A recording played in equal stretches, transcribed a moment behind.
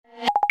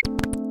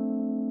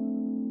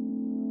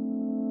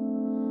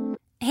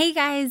Hey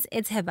guys,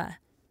 it's Hiba.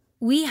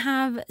 We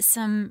have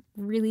some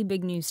really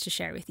big news to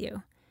share with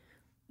you.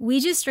 We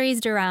just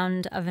raised a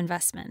round of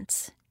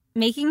investment,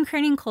 making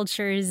Kerning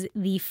Cultures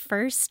the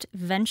first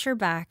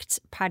venture-backed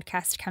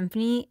podcast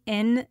company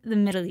in the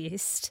Middle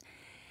East.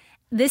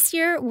 This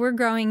year, we're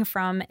growing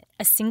from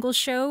a single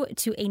show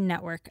to a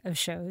network of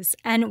shows,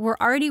 and we're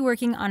already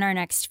working on our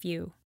next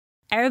few.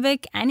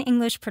 Arabic and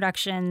English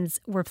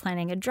productions. We're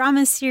planning a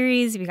drama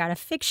series. We got a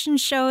fiction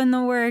show in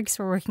the works.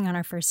 We're working on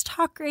our first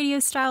talk radio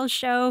style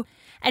show.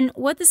 And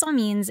what this all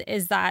means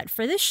is that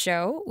for this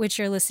show, which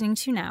you're listening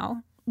to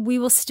now, we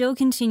will still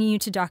continue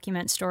to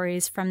document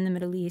stories from the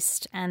Middle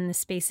East and the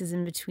spaces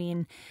in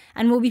between,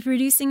 and we'll be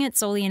producing it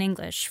solely in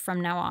English from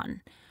now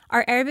on.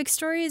 Our Arabic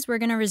stories we're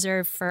going to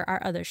reserve for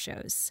our other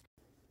shows.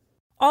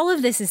 All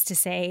of this is to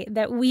say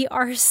that we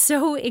are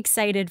so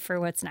excited for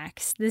what's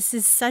next. This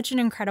is such an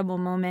incredible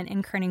moment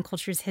in Kerning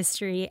Culture's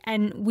history,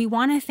 and we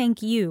want to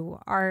thank you,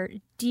 our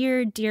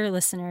dear, dear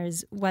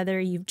listeners, whether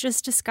you've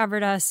just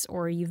discovered us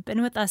or you've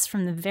been with us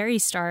from the very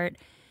start.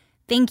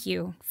 Thank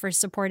you for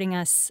supporting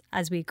us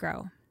as we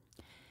grow.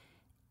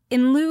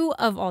 In lieu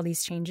of all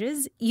these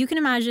changes, you can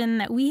imagine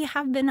that we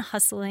have been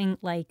hustling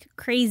like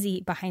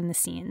crazy behind the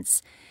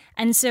scenes.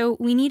 And so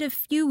we need a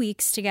few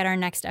weeks to get our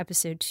next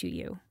episode to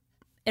you.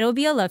 It'll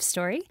be a love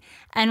story,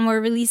 and we're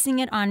releasing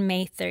it on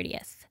May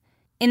 30th.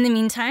 In the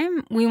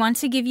meantime, we want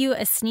to give you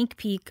a sneak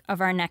peek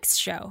of our next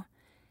show.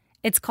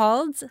 It's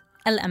called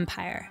El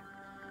Empire.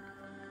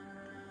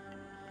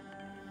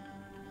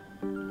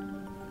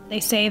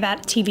 They say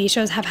that TV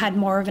shows have had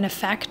more of an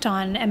effect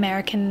on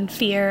American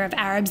fear of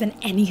Arabs than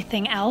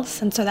anything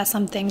else. And so that's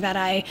something that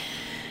I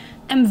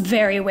am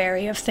very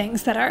wary of,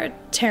 things that are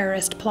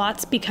terrorist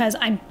plots, because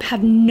I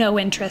have no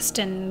interest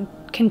in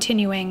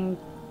continuing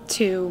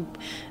to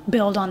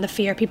build on the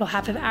fear people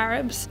have of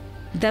Arabs.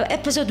 The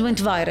episode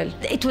went viral.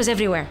 It was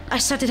everywhere. I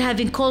started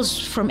having calls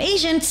from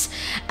agents,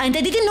 and I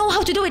didn't know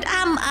how to do it.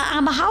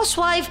 I'm a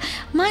housewife,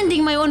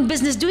 minding my own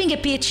business, doing a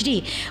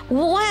PhD.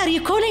 Why are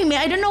you calling me?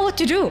 I don't know what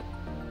to do.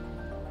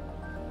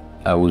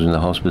 I was in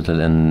the hospital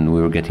and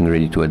we were getting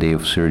ready to a day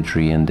of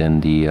surgery, and then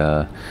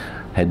the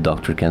head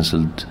doctor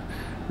canceled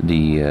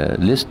the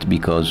list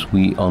because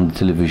on the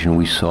television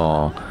we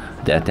saw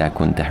the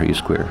attack on Tahrir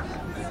Square.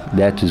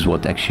 That is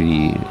what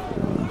actually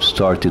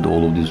started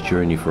all of this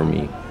journey for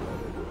me.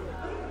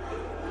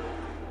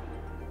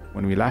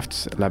 When we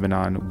left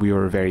Lebanon, we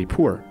were very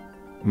poor.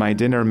 My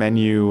dinner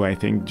menu, I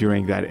think,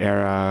 during that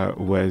era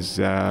was,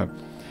 I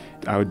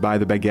would buy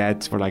the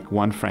baguette for like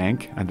 1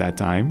 franc at that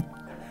time.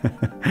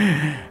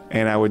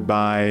 And I would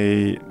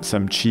buy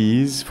some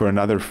cheese for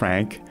another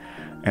franc,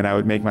 and I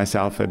would make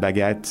myself a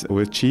baguette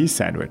with cheese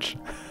sandwich.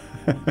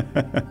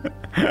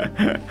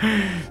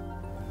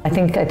 I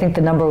think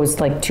the number was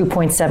like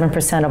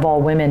 2.7% of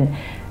all women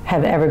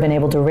have ever been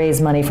able to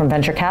raise money from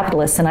venture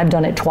capitalists, and I've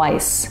done it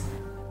twice.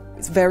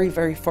 It's very,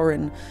 very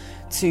foreign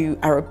to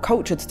Arab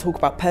culture to talk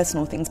about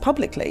personal things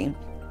publicly.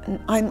 And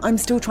I'm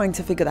still trying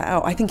to figure that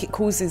out. I think it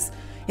causes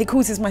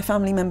my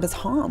family members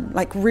harm,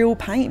 like real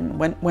pain,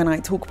 when I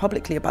talk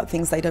publicly about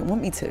things they don't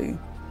want me to.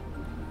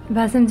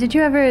 Bassem, did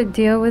you ever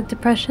deal with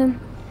depression?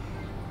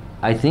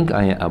 I think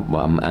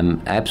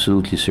I'm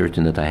absolutely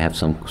certain that I have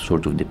some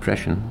sort of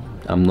depression.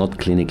 I'm not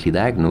clinically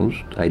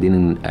diagnosed. I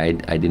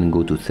didn't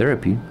go to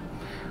therapy.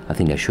 I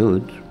think I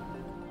should.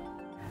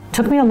 It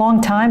took me a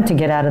long time to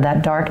get out of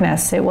that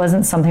darkness. It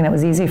wasn't something that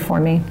was easy for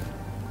me.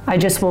 I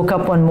just woke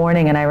up one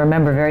morning and I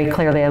remember very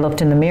clearly I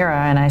looked in the mirror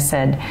and I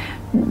said,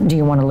 do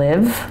you want to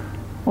live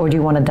or do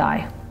you want to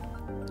die?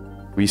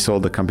 We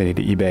sold the company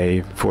to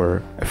eBay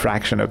for a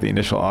fraction of the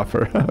initial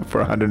offer for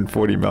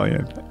 140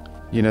 million.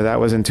 You know, that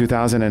was in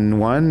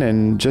 2001,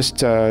 and just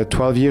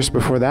 12 years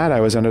before that,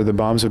 I was under the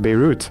bombs of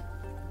Beirut.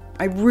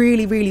 I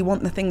really, really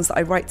want the things that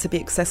I write to be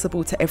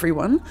accessible to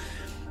everyone.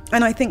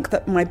 And I think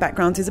that my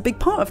background is a big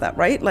part of that,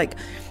 right? Like,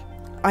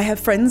 I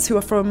have friends who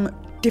are from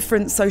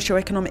different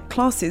socioeconomic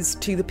classes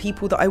to the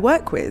people that I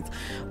work with.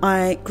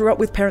 I grew up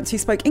with parents who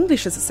spoke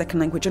English as a second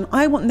language, and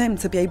I want them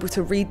to be able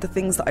to read the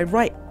things that I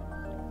write.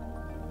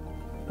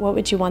 What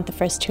would you want the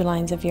first 2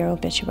 lines of your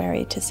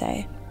obituary to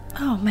say?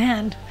 Oh,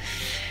 man.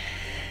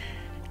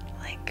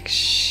 Like,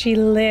 she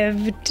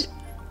lived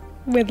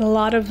with a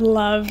lot of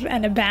love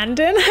and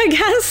abandon, I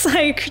guess.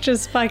 Like,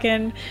 just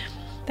fucking,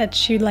 that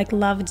she, like,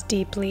 loved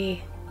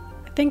deeply.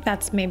 I think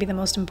that's maybe the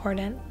most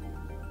important.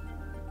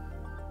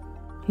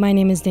 My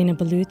name is Dana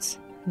Balutz.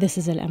 This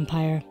is El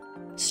Empire.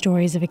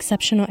 Stories of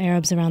exceptional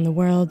Arabs around the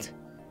world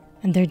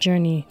and their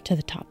journey to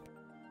the top.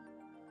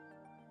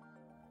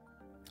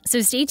 So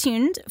stay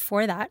tuned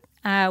for that.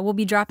 We'll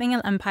be dropping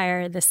El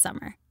Empire this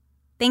summer.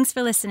 Thanks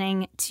for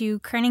listening to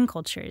Kerning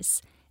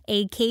Cultures,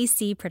 a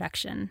KC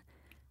production.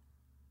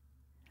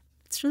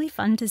 It's really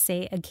fun to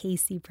say a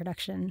KC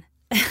production.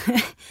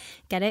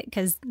 Get it?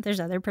 Because there's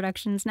other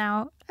productions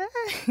now.